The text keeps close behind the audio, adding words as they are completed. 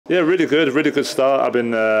Yeah, really good start. I've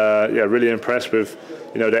been really impressed with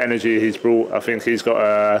the energy he's brought. I think he's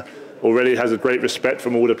got already has a great respect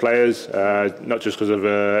from all the players, not just because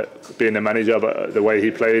of being the manager, but the way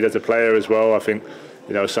he played as a player as well. I think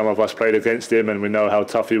some of us played against him, and we know how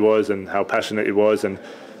tough he was and how passionate he was and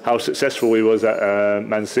how successful he was at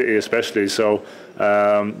Man City especially. So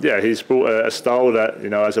he's brought a style that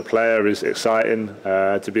as a player is exciting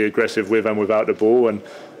to be aggressive with and without the ball, and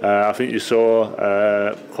I think you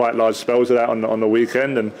saw quite large spells of that on the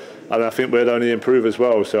weekend, and I think we'll only improve as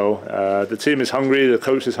well. So the team is hungry, the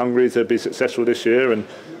coach is hungry to be successful this year, and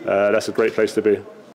that's a great place to be.